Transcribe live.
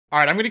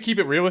Alright, I'm gonna keep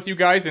it real with you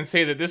guys and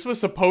say that this was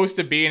supposed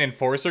to be an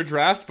enforcer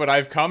draft, but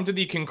I've come to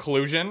the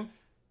conclusion,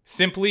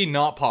 simply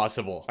not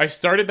possible. I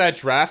started that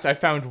draft, I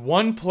found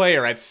one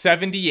player at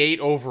 78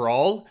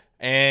 overall,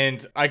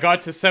 and I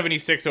got to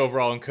 76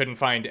 overall and couldn't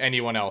find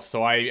anyone else,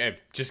 so I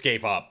just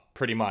gave up,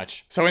 pretty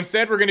much. So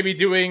instead, we're gonna be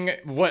doing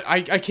what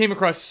I came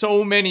across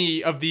so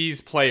many of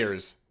these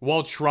players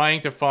while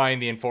trying to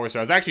find the enforcer.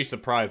 I was actually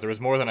surprised. There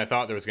was more than I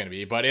thought there was going to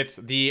be, but it's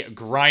the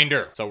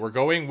grinder. So we're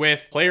going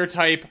with player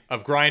type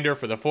of grinder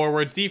for the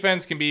forwards.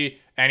 Defense can be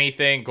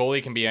anything.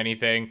 Goalie can be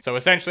anything. So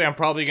essentially, I'm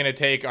probably going to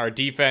take our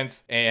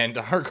defense and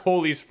our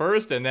goalies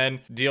first and then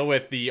deal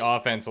with the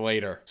offense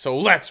later. So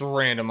let's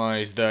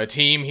randomize the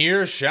team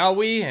here, shall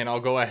we? And I'll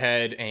go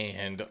ahead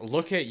and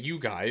look at you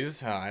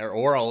guys,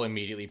 or I'll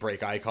immediately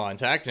break eye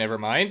contact. Never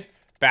mind.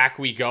 Back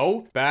we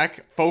go,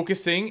 back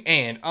focusing,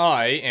 and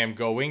I am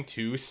going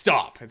to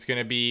stop. It's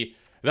gonna be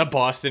the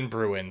Boston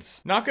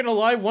Bruins. Not gonna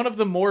lie, one of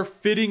the more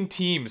fitting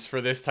teams for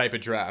this type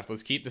of draft.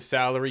 Let's keep the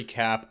salary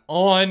cap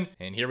on,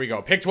 and here we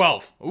go. Pick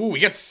 12. Ooh, we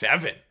get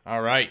 7.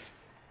 All right.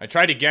 I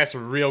tried to guess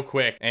real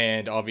quick,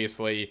 and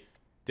obviously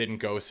didn't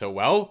go so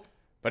well.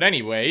 But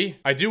anyway,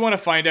 I do want to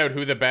find out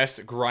who the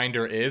best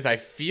grinder is. I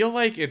feel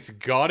like it's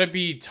gotta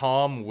be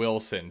Tom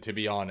Wilson, to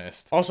be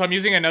honest. Also, I'm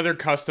using another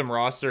custom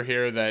roster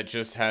here that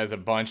just has a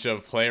bunch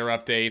of player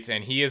updates,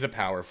 and he is a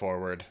power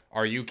forward.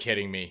 Are you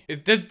kidding me?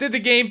 Did the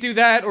game do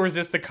that, or is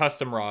this the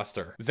custom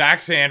roster?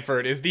 Zach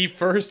Sanford is the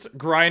first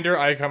grinder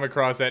I come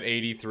across at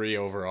 83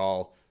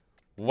 overall.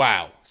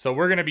 Wow, so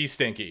we're gonna be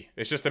stinky.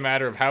 It's just a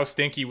matter of how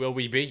stinky will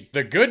we be.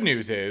 The good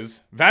news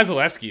is,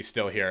 Vasilevsky's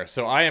still here,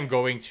 so I am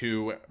going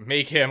to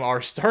make him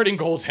our starting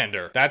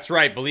goaltender. That's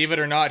right, believe it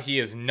or not, he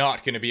is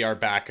not gonna be our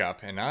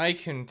backup, and I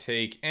can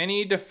take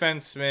any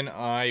defenseman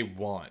I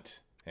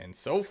want. And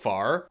so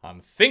far, I'm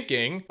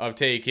thinking of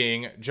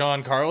taking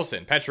John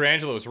Carlson.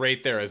 Petrangelo's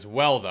right there as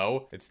well,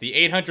 though. It's the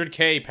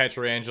 800K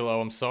Petrangelo,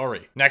 I'm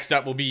sorry. Next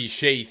up will be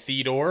Shea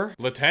Theodore.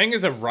 Letang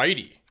is a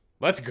righty.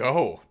 Let's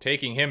go.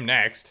 Taking him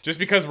next. Just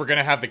because we're going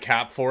to have the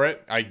cap for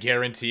it, I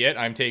guarantee it.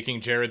 I'm taking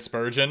Jared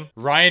Spurgeon.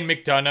 Ryan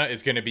McDonough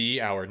is going to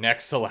be our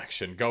next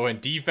selection. Going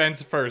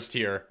defense first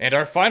here. And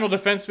our final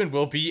defenseman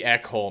will be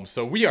Ekholm.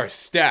 So we are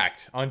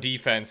stacked on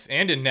defense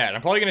and in net.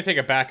 I'm probably going to take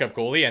a backup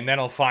goalie and then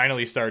I'll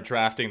finally start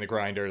drafting the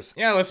grinders.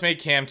 Yeah, let's make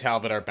Cam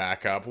Talbot our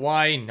backup.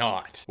 Why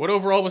not? What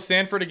overall was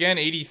Sanford again?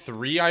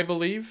 83, I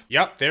believe?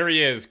 Yep, there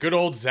he is. Good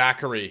old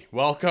Zachary.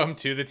 Welcome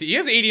to the team. He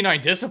has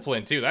 89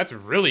 discipline too. That's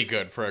really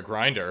good for a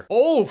grinder.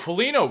 Oh,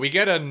 Foligno, we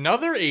get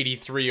another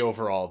 83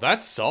 overall.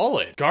 That's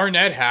solid.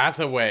 Garnett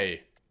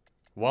Hathaway,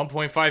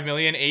 1.5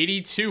 million,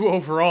 82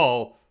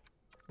 overall.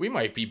 We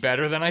might be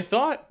better than I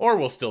thought. Or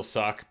we'll still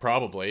suck,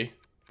 probably.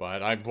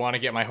 But I want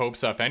to get my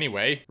hopes up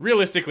anyway.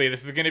 Realistically,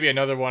 this is going to be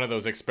another one of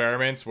those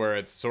experiments where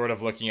it's sort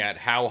of looking at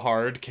how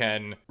hard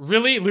can...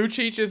 Really,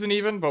 Lucic isn't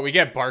even, but we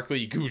get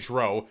Barkley,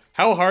 Goudreau.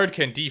 How hard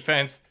can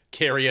defense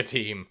carry a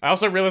team? I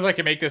also realized I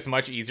can make this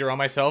much easier on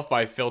myself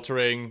by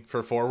filtering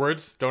for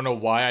forwards. Don't know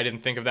why I didn't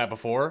think of that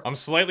before. I'm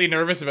slightly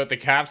nervous about the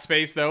cap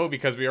space though,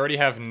 because we already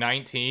have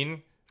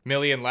 19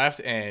 million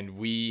left and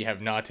we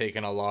have not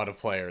taken a lot of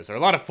players, or a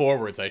lot of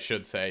forwards, I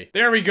should say.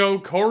 There we go,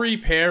 Corey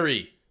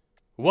Perry.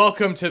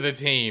 Welcome to the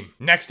team.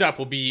 Next up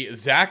will be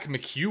Zach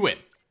McEwen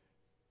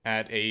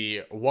at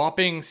a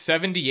whopping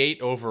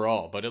 78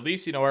 overall, but at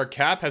least, you know, our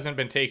cap hasn't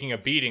been taking a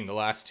beating the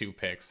last 2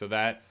 picks, so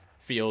that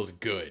feels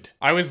good.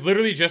 I was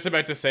literally just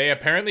about to say,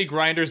 apparently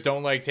grinders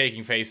don't like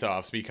taking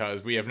face-offs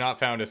because we have not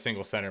found a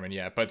single centerman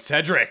yet, but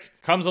Cedric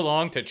comes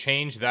along to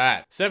change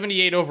that.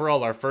 78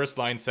 overall, our first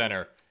line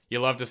center.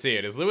 You love to see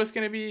it. Is Lewis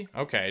gonna be?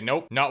 Okay,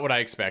 nope, not what I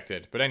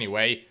expected. But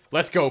anyway,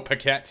 let's go,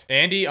 Paquette.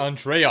 Andy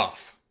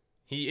Andreoff.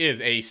 He is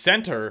a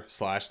center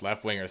slash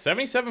left winger.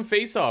 77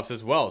 face-offs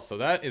as well, so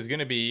that is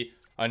gonna be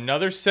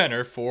another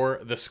center for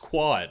the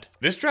squad.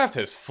 This draft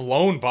has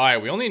flown by.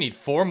 We only need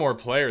 4 more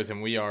players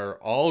and we are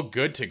all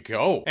good to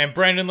go. And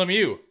Brandon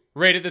Lemieux,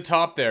 right at the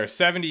top there.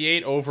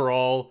 78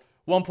 overall,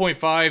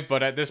 1.5,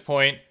 but at this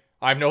point,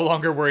 I'm no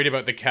longer worried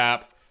about the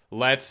cap.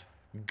 Let's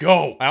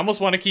go. I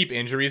almost want to keep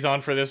injuries on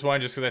for this one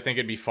just because I think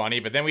it'd be funny,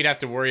 but then we'd have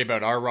to worry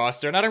about our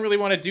roster, and I don't really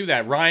want to do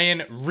that.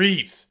 Ryan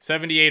Reeves,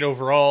 78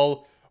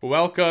 overall.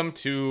 Welcome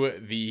to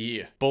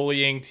the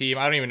bullying team.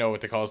 I don't even know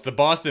what to call it. The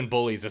Boston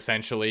Bullies,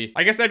 essentially.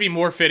 I guess that'd be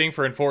more fitting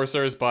for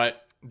enforcers,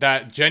 but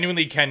that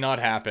genuinely cannot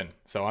happen.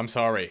 So I'm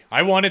sorry.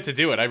 I wanted to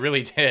do it. I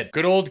really did.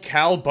 Good old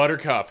Cal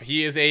Buttercup.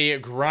 He is a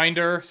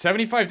grinder.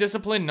 75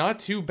 discipline, not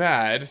too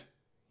bad.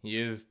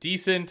 He is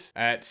decent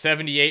at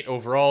 78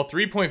 overall,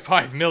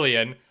 3.5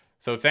 million.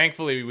 So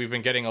thankfully, we've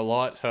been getting a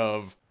lot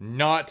of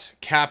not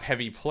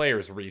cap-heavy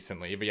players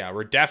recently. But yeah,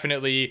 we're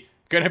definitely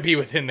gonna be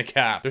within the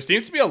cap. There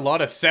seems to be a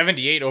lot of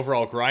 78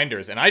 overall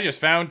grinders, and I just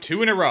found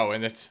 2 in a row,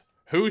 and it's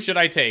who should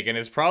I take? And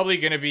it's probably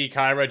gonna be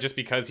Kyra just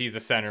because he's a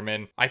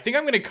centerman. I think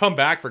I'm gonna come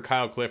back for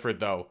Kyle Clifford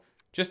though,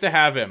 just to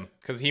have him,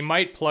 because he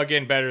might plug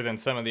in better than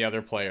some of the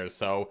other players,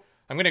 so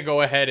I'm gonna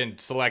go ahead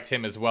and select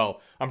him as well.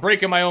 I'm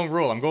breaking my own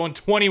rule. I'm going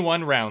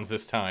 21 rounds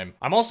this time.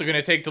 I'm also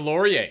gonna take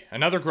Delorier,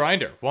 another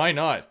grinder. Why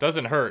not?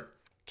 Doesn't hurt.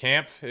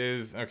 Camp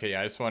is... Okay,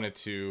 yeah, I just wanted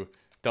to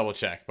double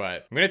check.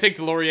 But I'm going to take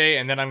Delorier,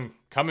 and then I'm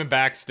coming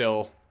back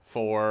still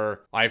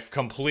for... I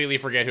completely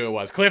forget who it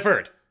was.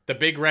 Clifford! The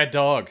big red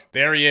dog.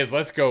 There he is.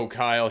 Let's go,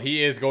 Kyle.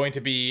 He is going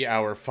to be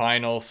our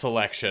final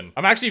selection.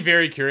 I'm actually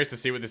very curious to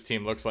see what this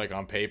team looks like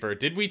on paper.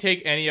 Did we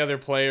take any other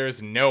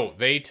players? No,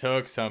 they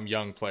took some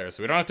young players.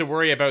 So we don't have to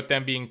worry about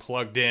them being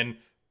plugged in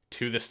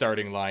to the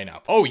starting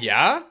lineup. Oh,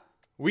 yeah?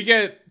 We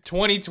get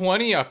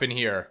 2020 up in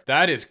here.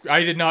 That is...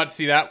 I did not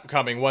see that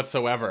coming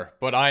whatsoever,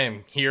 but I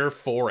am here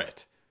for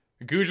it.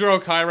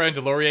 Goudreau, Kyra, and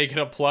Delorier get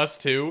a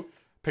 +2.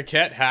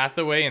 Paquette,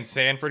 Hathaway, and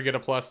Sanford get a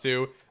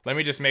 +2. Let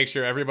me just make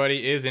sure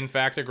everybody is in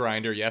fact a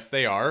grinder. Yes,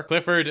 they are.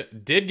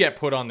 Clifford did get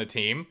put on the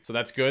team, so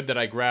that's good that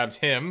I grabbed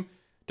him.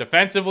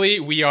 Defensively,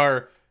 we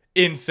are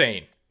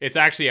insane. It's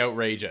actually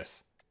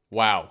outrageous.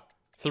 Wow.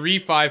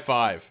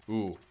 3-5-5.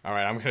 Ooh. All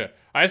right,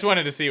 I just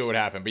wanted to see what would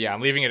happen. But yeah,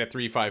 I'm leaving it at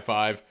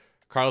 3-5-5.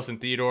 Carlson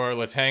Theodore,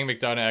 Letang,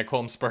 McDonough,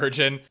 Ekholm,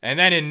 Spurgeon. And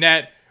then in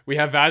net, we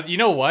have Vaz. You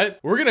know what?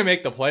 We're going to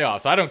make the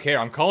playoffs. I don't care.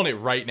 I'm calling it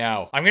right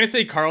now. I'm going to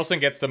say Carlson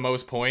gets the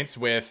most points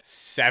with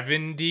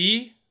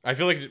 70. I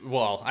feel like,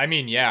 well, I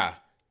mean, yeah.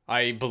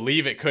 I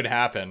believe it could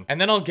happen.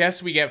 And then I'll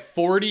guess we get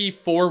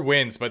 44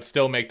 wins, but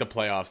still make the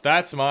playoffs.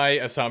 That's my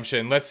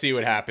assumption. Let's see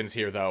what happens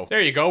here, though.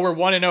 There you go. We're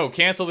 1-0.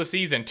 Cancel the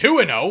season.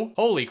 2-0.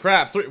 Holy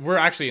crap. We're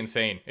actually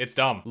insane. It's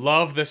dumb.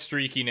 Love the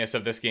streakiness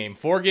of this game.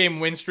 4-game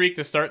win streak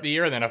to start the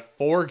year, and then a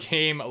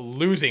 4-game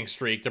losing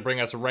streak to bring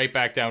us right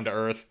back down to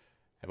earth.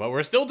 But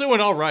we're still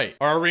doing all right.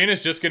 Our arena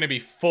is just going to be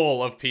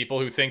full of people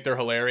who think they're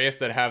hilarious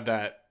that have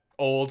that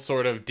old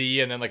sort of D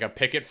and then like a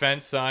picket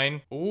fence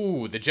sign.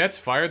 Ooh, the Jets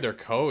fired their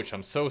coach.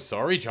 I'm so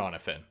sorry,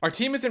 Jonathan. Our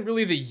team isn't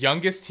really the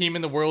youngest team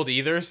in the world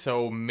either,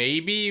 so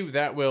maybe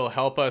that will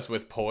help us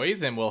with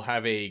poise and we'll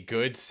have a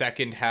good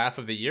second half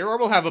of the year, or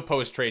we'll have a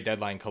post-trade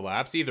deadline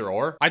collapse, either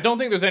or. I don't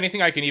think there's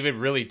anything I can even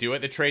really do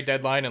at the trade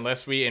deadline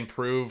unless we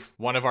improve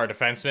one of our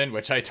defensemen,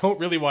 which I don't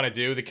really want to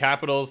do. The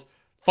Capitals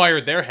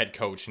fired their head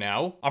coach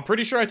now. I'm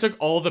pretty sure I took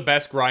all the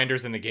best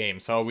grinders in the game,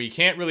 so we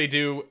can't really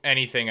do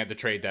anything at the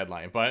trade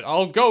deadline, but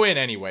I'll go in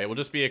anyway. We'll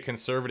just be a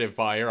conservative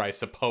buyer, I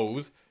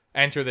suppose.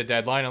 Enter the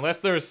deadline. Unless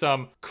there's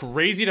some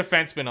crazy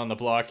defenseman on the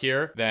block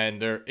here, then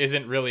there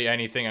isn't really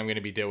anything I'm going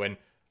to be doing.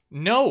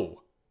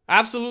 No.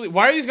 Absolutely.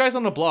 Why are these guys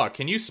on the block?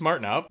 Can you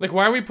smarten up? Like,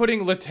 why are we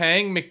putting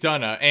Letang,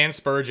 McDonough, and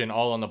Spurgeon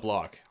all on the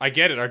block? I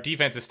get it. Our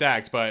defense is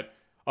stacked, but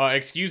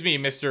excuse me,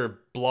 Mr.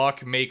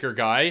 Block Maker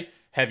guy.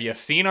 Have you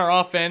seen our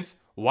offense?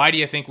 Why do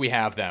you think we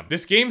have them?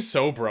 This game's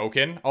so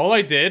broken. All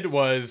I did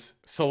was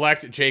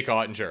select Jake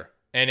Ottinger,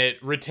 and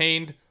it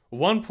retained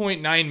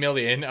 1.9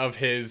 million of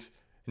his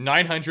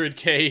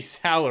 900K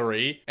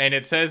salary, and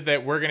it says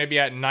that we're going to be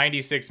at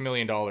 $96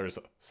 million.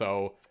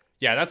 So,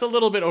 yeah, that's a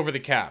little bit over the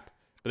cap.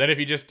 But then if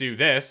you just do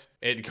this,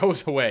 it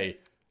goes away.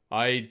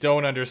 I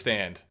don't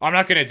understand. I'm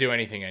not going to do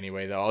anything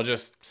anyway, though. I'll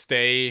just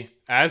stay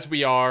as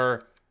we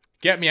are.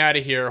 Get me out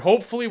of here.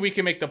 Hopefully we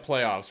can make the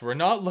playoffs. We're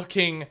not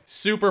looking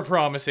super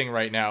promising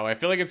right now. I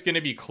feel like it's going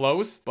to be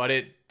close, but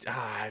it's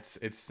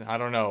I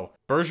don't know.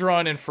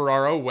 Bergeron and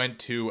Ferraro went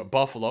to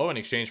Buffalo in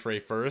exchange for a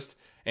first,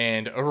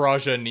 and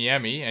Raja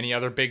Niemi. Any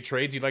other big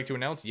trades you'd like to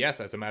announce?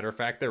 Yes, as a matter of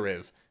fact, there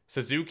is.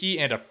 Suzuki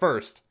and a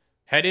first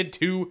headed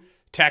to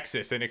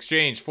Texas in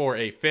exchange for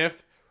a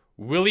fifth.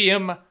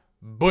 William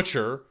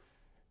Butcher,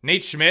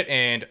 Nate Schmidt,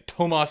 and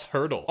Tomas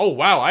Hertl. Oh,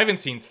 wow. I haven't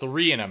seen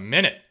 3 in a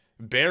minute.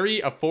 Barry,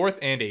 a fourth,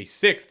 and a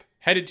sixth,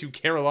 headed to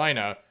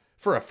Carolina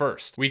for a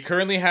first. We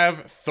currently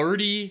have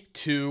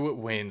 32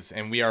 wins,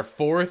 and we are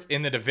 4th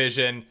in the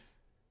division.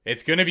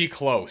 It's gonna be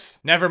close.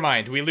 Never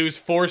mind. We lose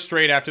 4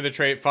 straight after the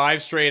trade,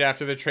 5 straight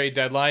after the trade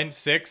deadline,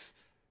 6.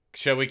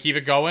 Shall we keep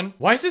it going?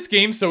 Why is this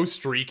game so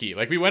streaky?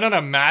 Like, we went on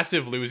a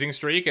massive losing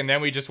streak, and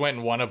then we just went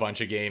and won a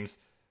bunch of games.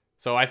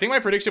 So I think my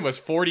prediction was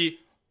 40.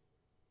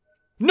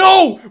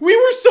 No! We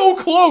were so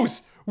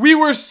close! We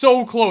were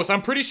so close.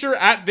 I'm pretty sure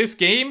at this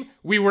game,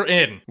 we were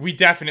in. We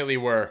definitely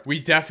were. We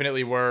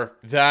definitely were.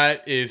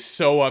 That is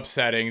so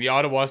upsetting. The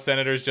Ottawa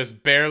Senators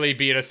just barely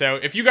beat us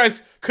out. If you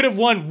guys could have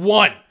won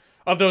 1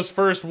 of those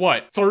first,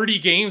 30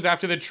 games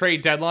after the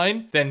trade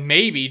deadline, then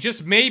maybe,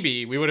 just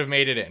maybe, we would have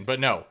made it in. But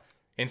no.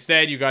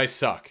 Instead, you guys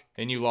suck,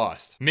 and you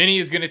lost. Mini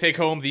is going to take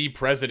home the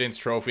President's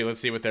Trophy.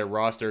 Let's see what their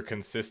roster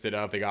consisted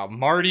of. They got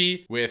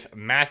Marty with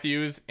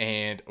Matthews,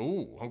 and,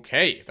 ooh,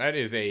 okay. That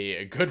is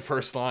a good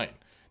first line.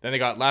 Then they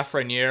got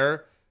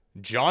Lafreniere,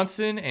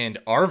 Johnson, and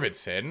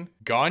Arvidsson.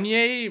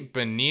 Gagne,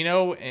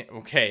 Bonino, and...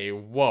 Okay,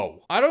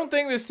 whoa. I don't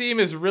think this team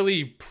is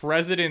really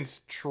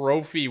President's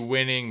Trophy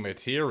winning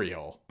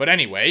material. But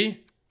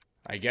anyway,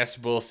 I guess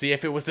we'll see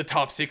if it was the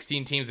top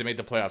 16 teams that made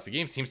the playoffs. The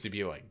game seems to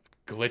be, like,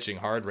 glitching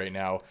hard right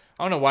now.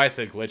 I don't know why I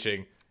said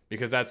glitching,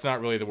 because that's not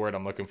really the word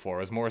I'm looking for.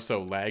 It was more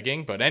so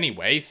lagging. But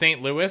anyway,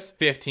 St. Louis,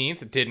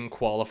 15th, didn't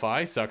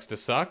qualify. Sucks to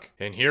suck.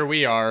 And here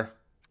we are.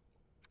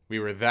 We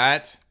were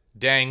that...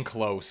 dang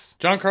close.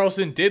 John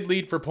Carlson did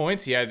lead for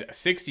points. He had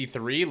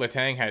 63.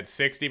 Letang had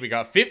 60. We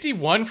got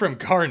 51 from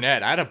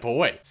Garnett.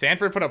 Attaboy.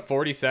 Sanford put up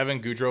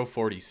 47. Goudreau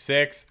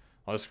 46.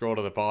 I'll just scroll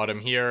to the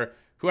bottom here.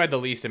 Who had the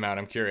least amount?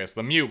 I'm curious.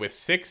 Lemieux with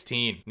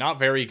 16. Not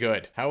very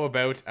good. How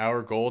about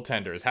our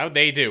goaltenders? How'd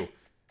they do?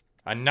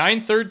 A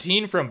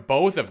 913 from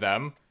both of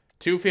them.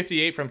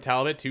 258 from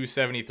Talbot,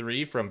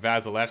 273 from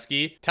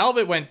Vasilevsky.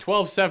 Talbot went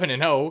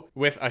 12-7-0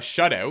 with a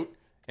shutout.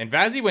 And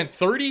Vazzy went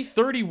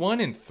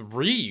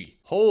 30-31-3.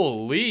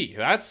 Holy,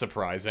 that's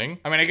surprising.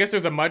 I mean, I guess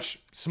there's a much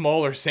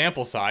smaller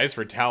sample size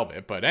for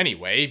Talbot. But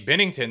anyway,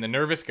 Binnington, the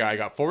nervous guy,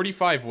 got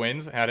 45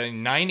 wins, had a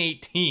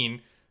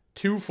 918,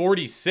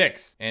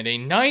 246, and a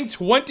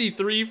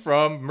 923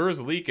 from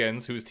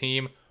Merzlikins, whose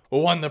team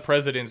won the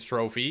President's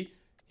Trophy.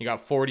 He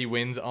got 40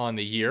 wins on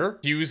the year.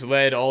 Hughes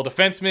led all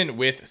defensemen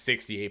with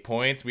 68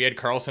 points. We had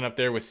Carlson up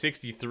there with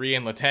 63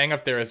 and Letang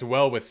up there as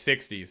well with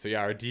 60. So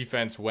yeah, our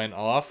defense went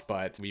off,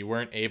 but we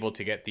weren't able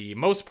to get the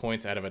most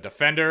points out of a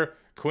defender.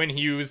 Quinn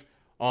Hughes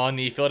on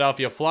the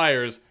Philadelphia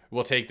Flyers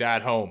will take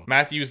that home.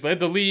 Matthews led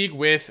the league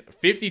with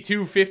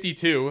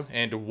 52-52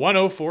 and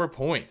 104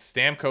 points.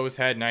 Stamkos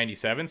had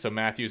 97, so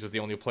Matthews was the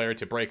only player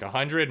to break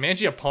 100.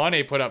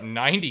 Mangiapane put up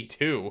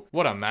 92.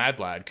 What a mad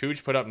lad.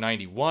 Cooch put up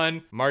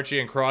 91. Marchie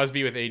and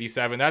Crosby with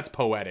 87. That's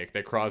poetic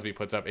that Crosby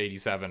puts up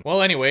 87.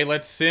 Well, anyway,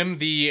 let's sim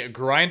the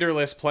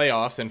grinderless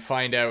playoffs and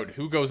find out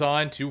who goes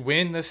on to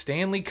win the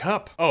Stanley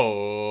Cup.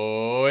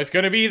 Oh, it's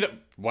gonna be the...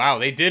 Wow,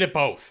 they did it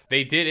both.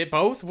 They did it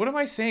both? What am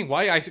I saying?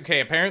 Why? Okay,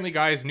 apparently,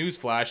 guys,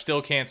 newsflash,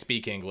 still can't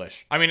speak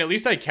English. I mean, at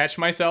least I catch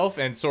myself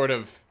and sort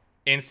of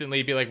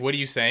instantly be like, what are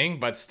you saying?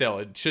 But still,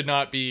 it should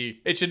not be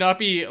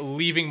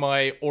leaving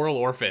my oral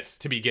orifice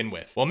to begin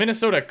with. Well,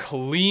 Minnesota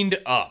cleaned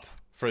up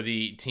for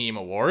the team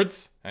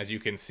awards, as you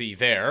can see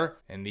there.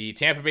 And the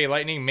Tampa Bay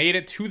Lightning made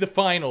it to the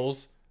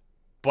finals,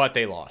 but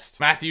they lost.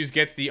 Matthews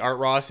gets the Art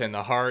Ross and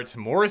the Hart.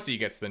 Morrissey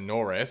gets the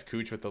Norris.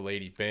 Cooch with the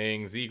Lady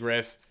Bing.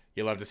 Zegras.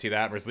 You love to see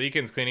that.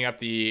 Merzlikins cleaning up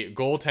the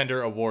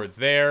goaltender awards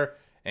there.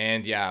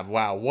 And yeah,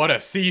 wow, what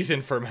a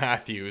season for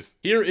Matthews.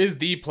 Here is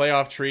the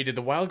playoff tree. Did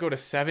the Wild go to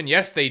 7?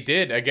 Yes, they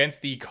did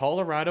against the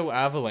Colorado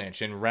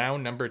Avalanche in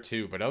round number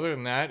 2. But other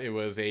than that, it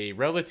was a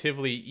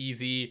relatively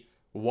easy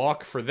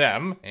walk for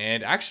them.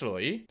 And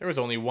actually, there was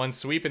only one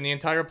sweep in the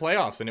entire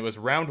playoffs, and it was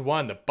round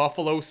 1, the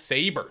Buffalo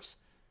Sabres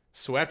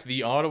swept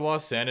the Ottawa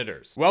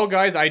Senators. Well,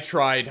 guys, I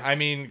tried. I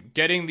mean,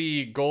 getting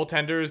the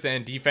goaltenders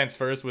and defense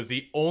first was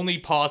the only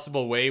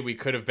possible way we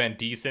could have been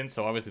decent,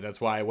 so obviously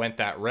that's why I went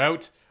that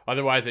route.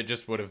 Otherwise, it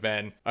just would have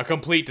been a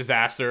complete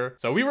disaster.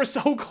 So we were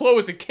so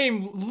close. It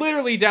came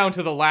literally down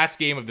to the last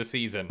game of the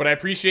season. But I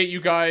appreciate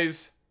you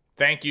guys.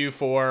 Thank you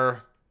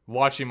for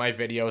watching my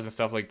videos and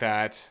stuff like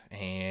that,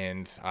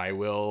 and I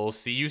will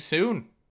see you soon.